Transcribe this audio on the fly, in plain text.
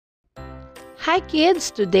Hi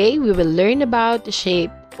kids, today we will learn about the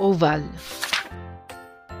shape oval.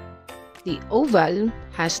 The oval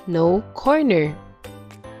has no corner.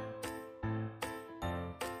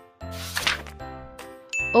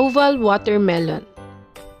 Oval watermelon.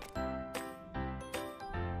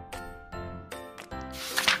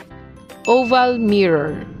 Oval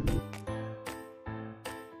mirror.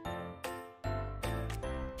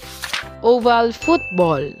 Oval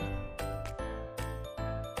football.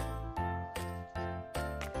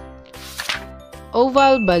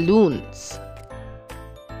 Oval balloons.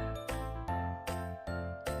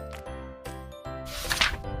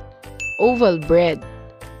 Oval bread.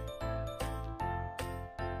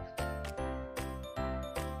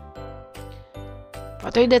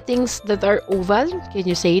 What are the things that are oval? Can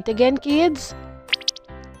you say it again, kids?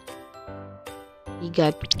 We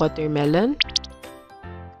got watermelon,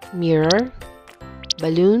 mirror,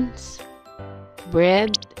 balloons,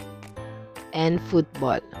 bread, and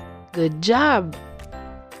football. Good job!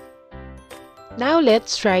 Now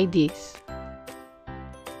let's try this.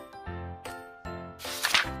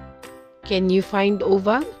 Can you find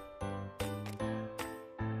oval?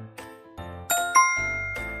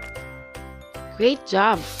 Great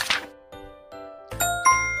job!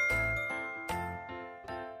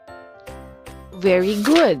 Very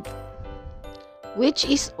good! Which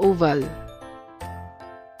is oval?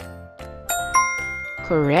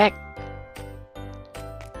 Correct!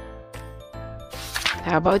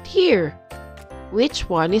 How about here? Which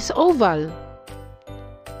one is oval?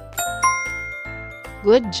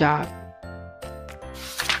 Good job!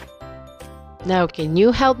 Now, can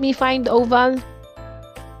you help me find oval?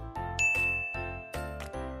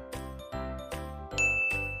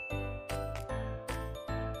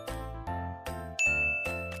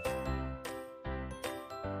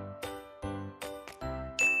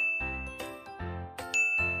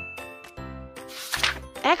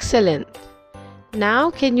 Excellent!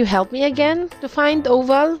 Now, can you help me again to find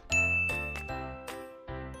oval?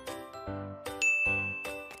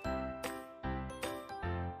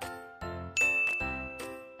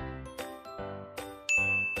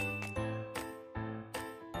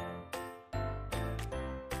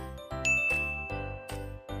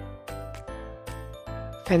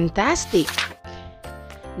 Fantastic!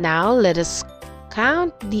 Now, let us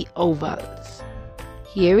count the ovals.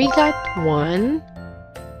 Here we got 1,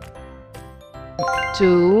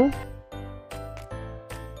 2,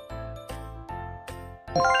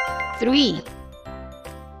 3.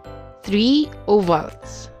 3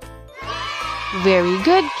 ovals. Very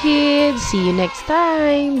good, kids. See you next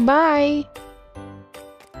time. Bye.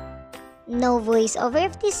 No voiceover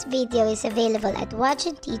of this video is available at Watch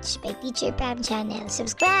and Teach by Teacher Pam channel.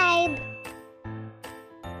 Subscribe!